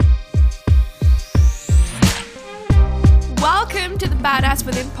Badass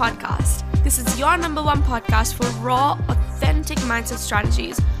Within podcast. This is your number one podcast for raw, authentic mindset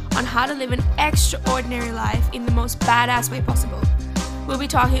strategies on how to live an extraordinary life in the most badass way possible. We'll be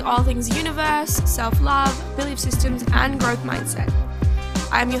talking all things universe, self-love, belief systems, and growth mindset.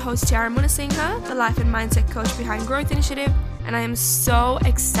 I'm your host, Tiara Munasinghe, the life and mindset coach behind Growth Initiative, and I am so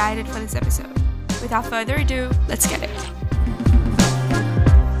excited for this episode. Without further ado, let's get it.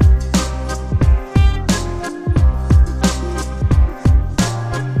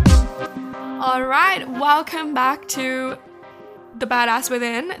 Alright, welcome back to The Badass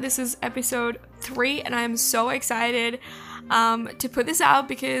Within. This is episode 3 and I am so excited to put this out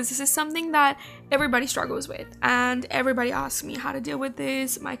because this is something that everybody struggles with and everybody asks me how to deal with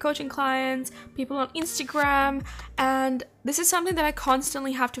this, my coaching clients, people on Instagram, and this is something that I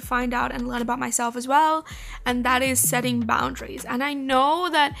constantly have to find out and learn about myself as well, and that is setting boundaries. And I know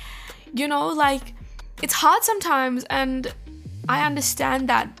that, it's hard sometimes and I understand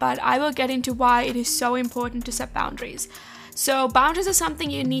that, but I will get into why it is so important to set boundaries. So boundaries are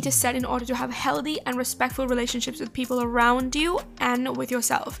something you need to set in order to have healthy and respectful relationships with people around you and with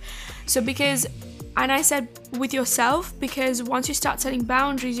yourself. And I said with yourself because once you start setting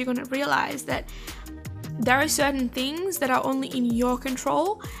boundaries, you're going to realize that there are certain things that are only in your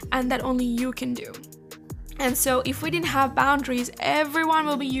control and that only you can do. And so if we didn't have boundaries, everyone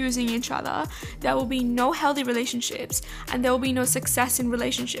will be using each other. There will be no healthy relationships and there will be no success in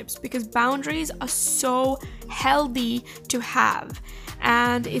relationships because boundaries are so healthy to have.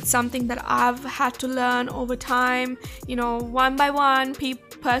 And it's something that I've had to learn over time, one by one,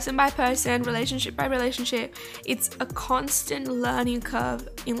 person by person, relationship by relationship. It's a constant learning curve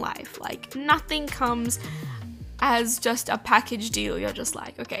in life. Like nothing comes as just a package deal. You're just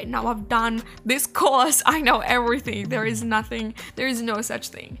like, okay, now I've done this course, I know everything. There is no such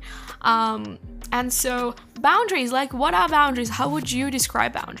thing. And so boundaries, like what are boundaries? How would you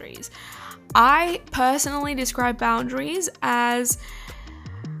describe boundaries? I personally describe boundaries as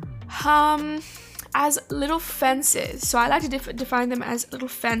little fences. So I like to define them as little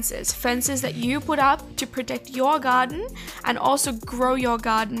fences that you put up to protect your garden and also grow your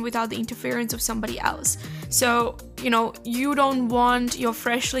garden without the interference of somebody else. So, you don't want your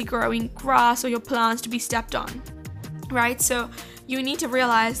freshly growing grass or your plants to be stepped on, right? So you need to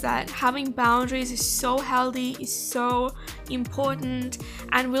realize that having boundaries is so healthy, is so important,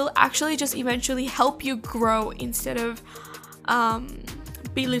 and will actually just eventually help you grow instead of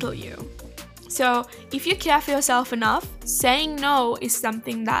belittle you. So if you care for yourself enough, saying no is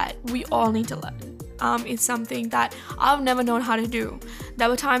something that we all need to learn. It's something that I've never known how to do. There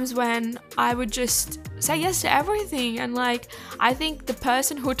were times when I would just say yes to everything, and I think the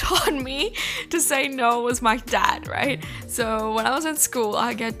person who taught me to say no was my dad, right? So when I was in school,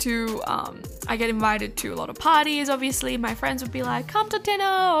 I get invited to a lot of parties. Obviously, my friends would be like, "Come to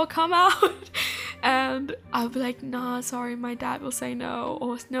dinner" or "Come out," and I would be like, "Nah, sorry, my dad will say no,"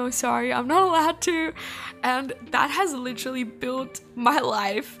 or "No, sorry, I'm not allowed to," and that has literally built my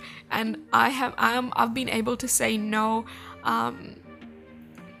life. And I've been able to say no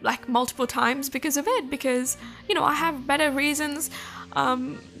multiple times because of it, because I have better reasons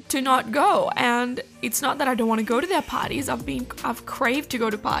to not go. And it's not that I don't want to go to their parties. I've craved to go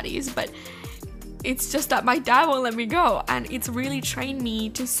to parties, but it's just that my dad won't let me go, and it's really trained me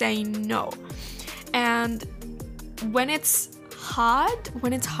to say no. And when it's hard,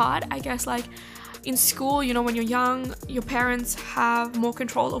 I guess, in school, when you're young, your parents have more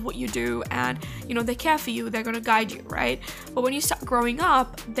control of what you do and, they care for you, they're going to guide you, right? But when you start growing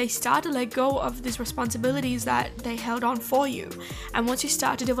up, they start to let go of these responsibilities that they held on for you. And once you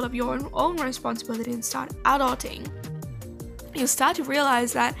start to develop your own responsibility and start adulting, you'll start to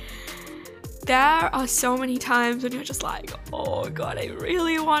realize that there are so many times when you're just like, oh God, I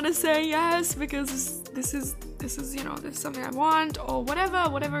really want to say yes because this is something I want, or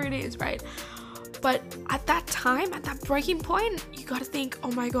whatever it is, right? But at that time, at that breaking point, you gotta think, oh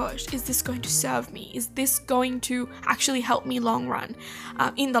my gosh, is this going to serve me? Is this going to actually help me in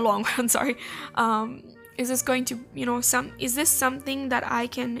the long run, sorry. Is this going to, is this something that I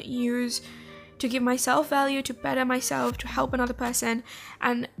can use to give myself value, to better myself, to help another person?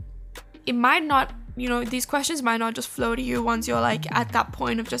 And it might not, these questions might not just flow to you once you're at that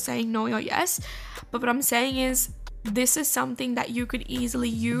point of just saying no or yes. But what I'm saying is, this is something that you could easily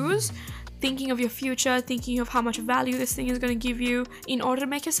use, thinking of your future, thinking of how much value this thing is going to give you in order to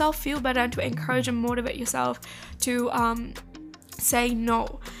make yourself feel better and to encourage and motivate yourself to say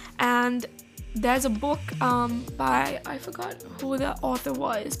no. And there's a book by, I forgot who the author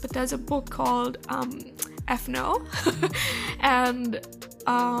was, but there's a book called F No. And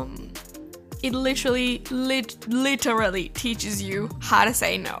it literally teaches you how to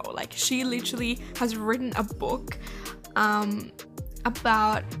say no. Like, she literally has written a book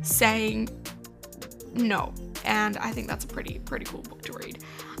about saying no, and I think that's a pretty cool book to read.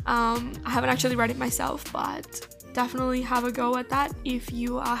 I haven't actually read it myself, but definitely have a go at that if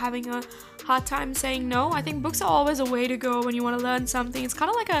you are having a hard time saying no. I think books are always a way to go when you want to learn something. It's kind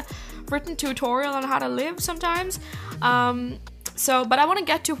of like a written tutorial on how to live sometimes. But I want to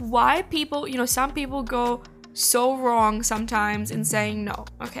get to why people, some people go so wrong sometimes in saying no,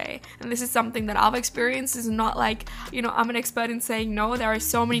 okay? And this is something that I've experienced. Is not like, I'm an expert in saying no. There are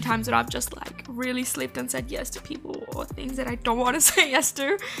so many times that I've just like really slipped and said yes to people or things that I don't want to say yes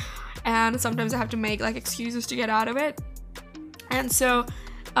to. And sometimes I have to make like excuses to get out of it. And so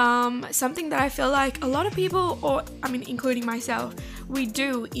something that I feel like a lot of people, including myself, we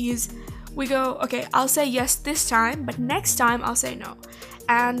do is we go, okay, I'll say yes this time, but next time I'll say no.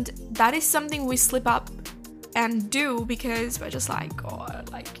 And that is something we slip up and do because we're just like, oh,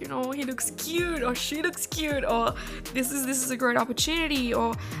 like, he looks cute, or she looks cute, or this is a great opportunity,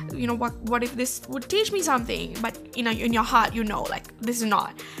 or what if this would teach me something, but in your heart like this is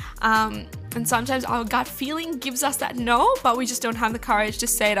not. And sometimes our gut feeling gives us that no, but we just don't have the courage to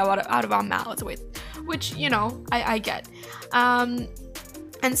say it out of our mouths, which I get.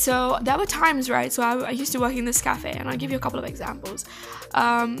 And so there were times, right? So I used to work in this cafe, and I'll give you a couple of examples.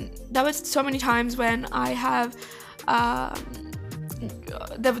 There was so many times when I have,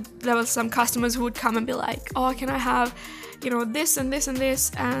 there was some customers who would come and be like, oh, can I have, this and this and this?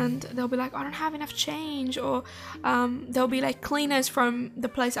 And they'll be like, I don't have enough change. Or there'll be like cleaners from the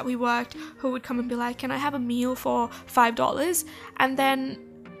place that we worked who would come and be like, can I have a meal for $5? And then,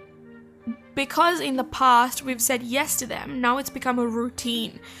 because in the past we've said yes to them, now it's become a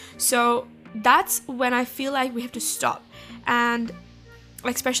routine. So that's when I feel like we have to stop. And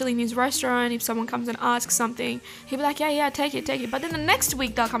especially in his restaurant, if someone comes and asks something, he'll be like, yeah, take it. But then the next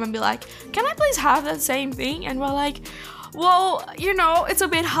week they'll come and be like, can I please have that same thing? And we're like, well, it's a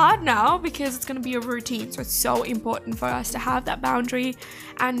bit hard now because it's going to be a routine. So it's so important for us to have that boundary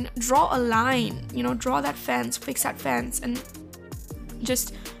and draw a line, draw that fence, fix that fence, and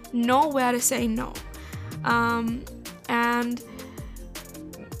just know where to say no. And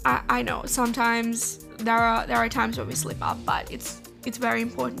I know sometimes there are times where we slip up, but it's very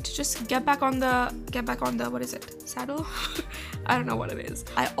important to just get back on the what is it, saddle? I don't know what it is.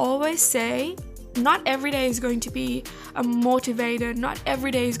 I always say not every day is going to be a motivated, not every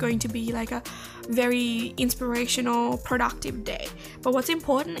day is going to be like a very inspirational, productive day. But what's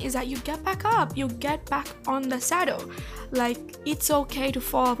important is that you get back up, you get back on the saddle. Like, it's okay to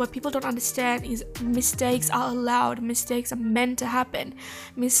fall. What people don't understand is mistakes are allowed, mistakes are meant to happen.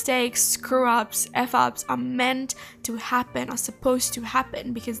 Mistakes, screw-ups, F-ups are meant to happen, are supposed to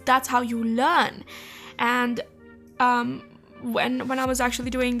happen, because that's how you learn. And when I was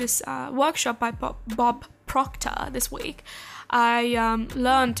actually doing this workshop by Bob Proctor this week, I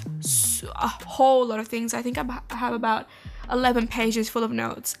learned a whole lot of things. I think I have about 11 pages full of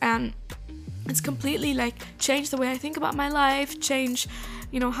notes, and it's completely like changed the way I think about my life, changed,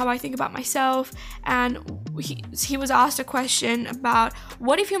 how I think about myself. And he was asked a question about,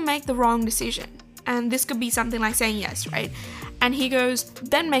 what if you make the wrong decision? And this could be something like saying yes, right? And he goes,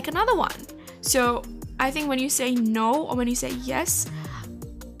 then make another one. So I think when you say no or when you say yes,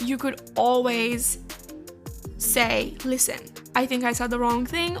 you could always say, listen, I think I said the wrong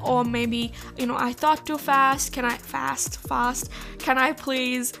thing, or maybe, I thought too fast. Can I fast? Can I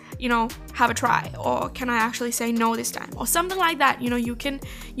please, have a try? Or can I actually say no this time? Or something like that. You can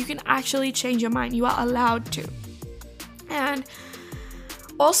actually change your mind. You are allowed to. And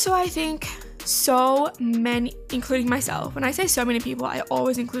also, I think so many, including myself, when I say so many people, I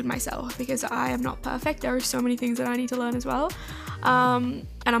always include myself, because I am not perfect. There are so many things that I need to learn as well. And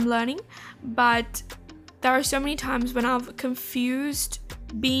I'm learning. But there are so many times when I've confused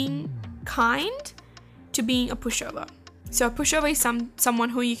being kind to being a pushover. So a pushover is someone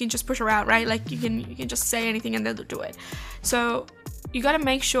who you can just push around, right? Like you can just say anything and they'll do it. So you gotta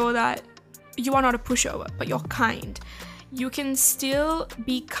make sure that you are not a pushover, but you're kind. You can still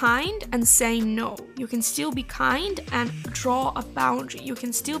be kind and say no. You can still be kind and draw a boundary. You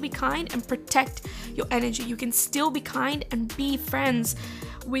can still be kind and protect your energy. You can still be kind and be friends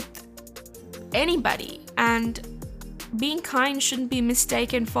with anybody. And being kind shouldn't be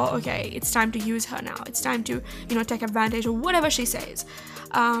mistaken for, okay, it's time to use her now. It's time to, take advantage or whatever she says.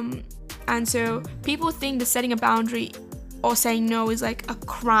 And so people think that setting a boundary or saying no is like a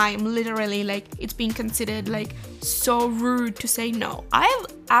crime, literally, like it's being considered like so rude to say no. I've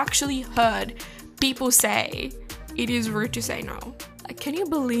actually heard people say it is rude to say no. Like, can you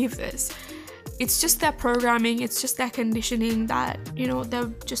believe this? it's just their programming, it's just their conditioning that, you know,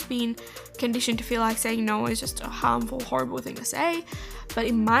 they've just been conditioned to feel like saying no is just a harmful, horrible thing to say. But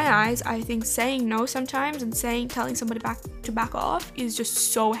in my eyes, I think saying no sometimes and telling somebody to back off is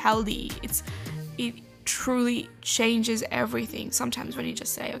just so healthy. It truly changes everything sometimes when you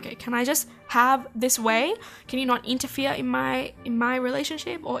just say, okay, can I just have this way? Can you not interfere in my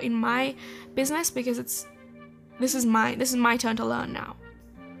relationship or in my business, because this is my turn to learn now.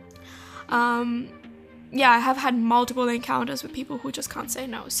 I have had multiple encounters with people who just can't say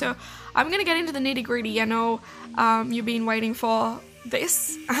no. So I'm gonna get into the nitty-gritty. I know you've been waiting for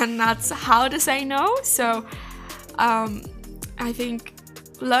this, and that's how to say no. So I think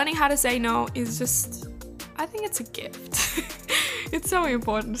learning how to say no is just, I think it's a gift. It's so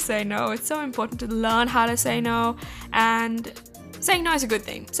important to say no. It's so important to learn how to say no, and saying no is a good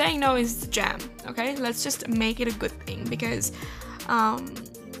thing. Saying no is the jam, okay? Let's just make it a good thing, because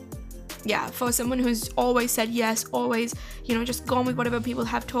for someone who's always said yes, always, you know, just gone with whatever people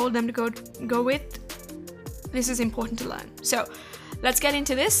have told them to go with, this is important to learn. So let's get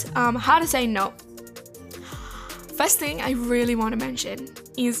into this. How to say no. First thing I really want to mention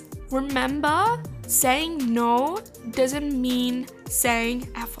is, remember, saying no doesn't mean saying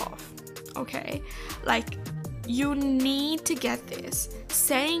F off, okay? Like, you need to get this.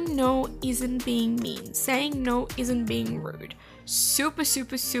 Saying no isn't being mean. Saying no isn't being rude. Super,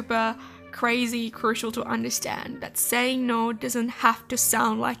 super, super crazy, crucial to understand that saying no doesn't have to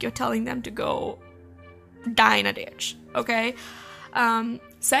sound like you're telling them to go die in a ditch, okay?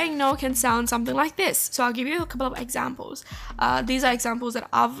 Saying no can sound something like this. So I'll give you a couple of examples. These are examples that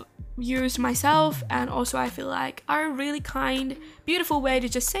I've used myself, and also I feel like are a really kind, beautiful way to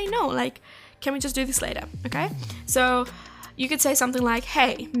just say no. Like, can we just do this later, okay? So you could say something like,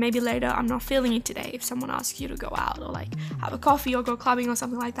 hey, maybe later, I'm not feeling it today, if someone asks you to go out or like have a coffee or go clubbing or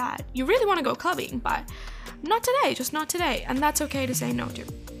something like that. You really want to go clubbing, but not today, just not today. And that's okay to say no to.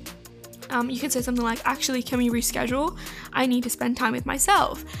 You could say something like, actually, can we reschedule? I need to spend time with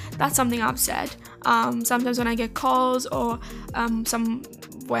myself. That's something I've said. Sometimes when I get calls or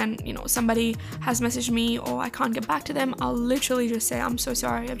when, you know, somebody has messaged me or I can't get back to them, I'll literally just say, I'm so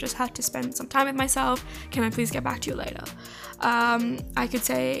sorry, I've just had to spend some time with myself. Can I please get back to you later? I could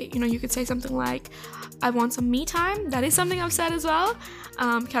say, you know, you could say something like, I want some me time. That is something I've said as well.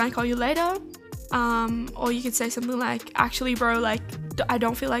 Can I call you later? Or you could say something like, actually, bro, like, I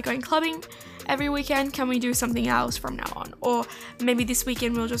don't feel like going clubbing every weekend. Can we do something else from now on? Or maybe this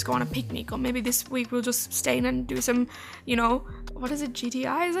weekend we'll just go on a picnic, or maybe this week we'll just stay in and do some, you know, what is it,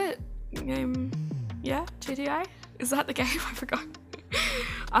 GTI, is it? GTI? Is that the game? I forgot.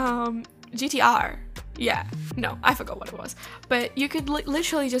 GTR. Yeah, no, I forgot what it was. But you could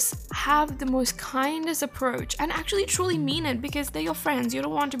literally just have the most kindest approach and actually truly mean it, because they're your friends. You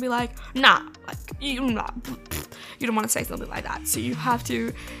don't want to be like, nah, like, you don't want to say something like that. So you have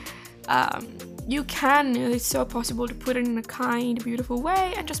to, it's so possible to put it in a kind, beautiful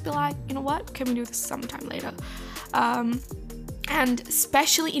way and just be like, you know what, can we do this sometime later? And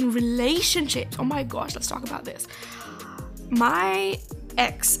especially in relationships, oh my gosh, let's talk about this. My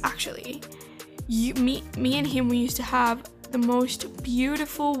ex, actually, me and him, we used to have the most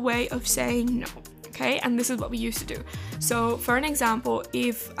beautiful way of saying no, okay? And this is what we used to do. So for an example,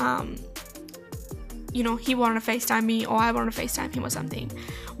 if you know, he wanted to FaceTime me or I wanted to FaceTime him or something,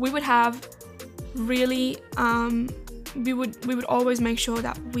 we would have really we would always make sure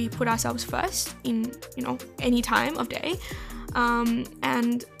that we put ourselves first in, you know, any time of day,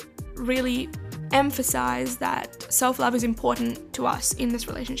 and really emphasize that self-love is important to us in this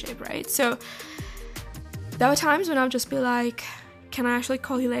relationship, right? So there were times when I would just be like, can I actually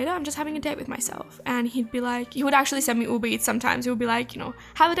call you later? I'm just having a date with myself. And he would actually send me Uber Eats sometimes. He would be like, you know,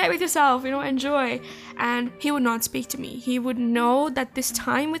 have a date with yourself, you know, enjoy. And he would not speak to me. He would know that this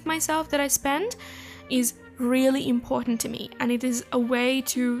time with myself that I spend is really important to me. And it is a way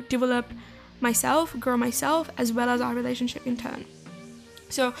to develop myself, grow myself, as well as our relationship in turn.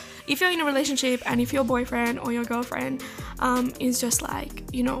 So if you're in a relationship and if your boyfriend or your girlfriend is just like,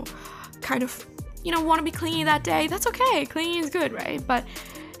 you know, kind of, you know, want to be clingy that day, that's okay. Clingy is good, right? But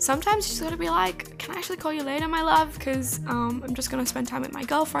sometimes you just gotta be like, can I actually call you later, my love? Because I'm just gonna spend time with my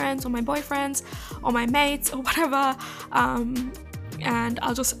girlfriends or my boyfriends or my mates or whatever. And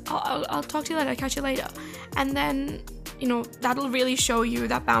I'll talk to you later, catch you later. And then, you know, that'll really show you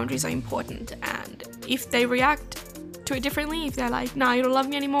that boundaries are important. And if they react to it differently, if they're like, nah, you don't love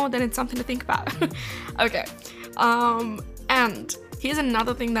me anymore, then it's something to think about. Okay. And here's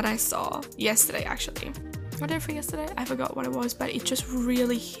another thing that I saw yesterday, actually. What did I for yesterday? I forgot what it was, but it just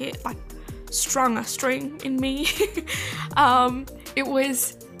really hit, like, strung a string in me. It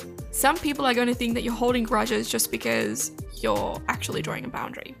was some people are going to think that you're holding grudges just because you're actually drawing a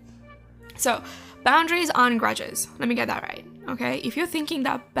boundary. So boundaries aren't grudges. Let me get that right. Okay. If you're thinking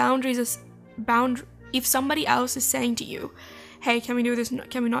that boundaries is if somebody else is saying to you, hey, can we do this?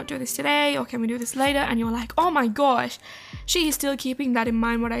 Can we not do this today? Or can we do this later? And you're like, oh my gosh, she is still keeping that in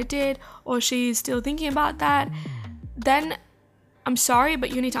mind what I did, or she is still thinking about that. Then I'm sorry, but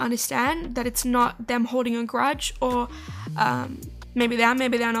you need to understand that it's not them holding a grudge, or maybe they are,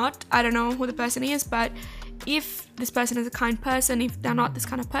 maybe they're not. I don't know who the person is, but if this person is a kind person, if they're not this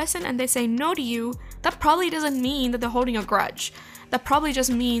kind of person and they say no to you, that probably doesn't mean that they're holding a grudge. That probably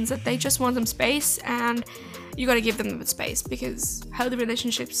just means that they just want some space, and you gotta give them the space, because healthy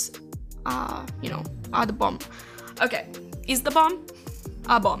relationships are the bomb. Okay, is the bomb?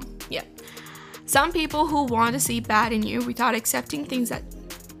 A bomb, yeah. Some people who want to see bad in you without accepting things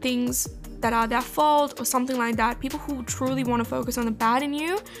that are their fault or something like that, people who truly want to focus on the bad in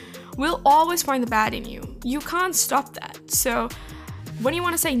you will always find the bad in you. You can't stop that. So when you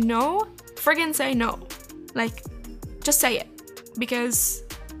want to say no, friggin' say no. Like, just say it. Because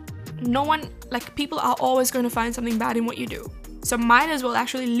people are always going to find something bad in what you do. So might as well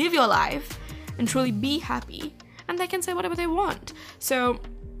actually live your life and truly be happy, and they can say whatever they want. So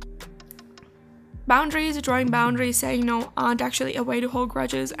drawing boundaries, saying no aren't actually a way to hold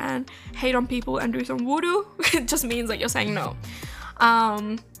grudges and hate on people and do some voodoo. It just means that you're saying no.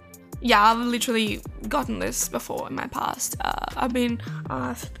 Yeah, I've literally gotten this before in my past. I've been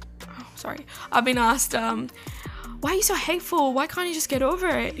asked, why are you so hateful? Why can't you just get over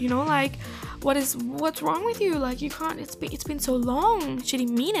it? Like, what's wrong with you? Like, you can't, it's been so long. She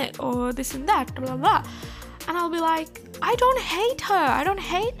didn't mean it, or this and that, blah, blah, blah. And I'll be like, I don't hate her. I don't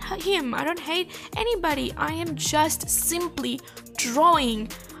hate him. I don't hate anybody. I am just simply drawing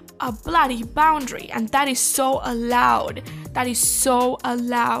a bloody boundary. And that is so allowed. That is so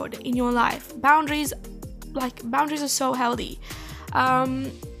allowed in your life. Boundaries are so healthy.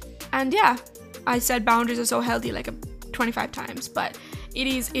 And yeah, I said boundaries are so healthy like 25 times, but it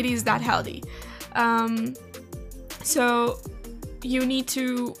is that healthy. So you need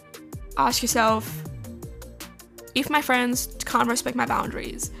to ask yourself, if my friends can't respect my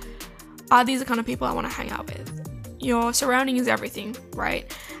boundaries, are these the kind of people I want to hang out with? Your surrounding is everything, right?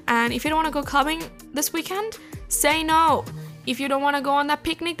 And if you don't want to go clubbing this weekend, say no. If you don't want to go on that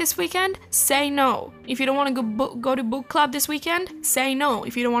picnic this weekend, say no. If you don't want to go to book club this weekend, say no.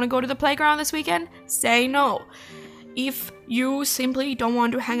 If you don't want to go to the playground this weekend, say no. If you simply don't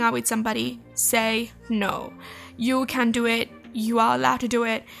want to hang out with somebody, say no. You can do it. You are allowed to do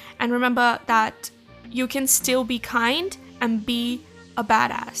it. And remember that you can still be kind and be a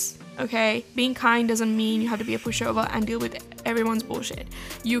badass, okay? Being kind doesn't mean you have to be a pushover and deal with everyone's bullshit.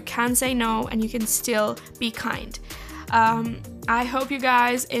 You can say no and you can still be kind. I hope you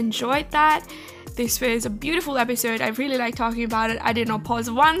guys enjoyed that. This was a beautiful episode. I really like talking about it. I did not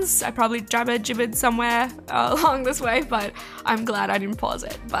pause once. I probably jibbered somewhere along this way, but I'm glad I didn't pause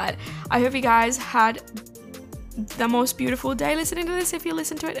it. But I hope you guys had the most beautiful day listening to this, if you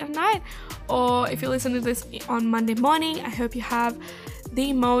listen to it at night, or if you listen to this on Monday morning. I hope you have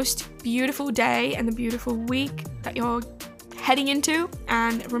the most beautiful day and the beautiful week that you're heading into,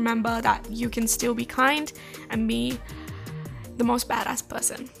 and remember that you can still be kind and be the most badass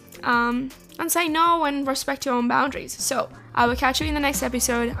person, and say no and respect your own boundaries. So I will catch you in the next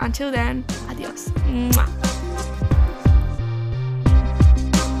episode. Until then, adios. Mwah.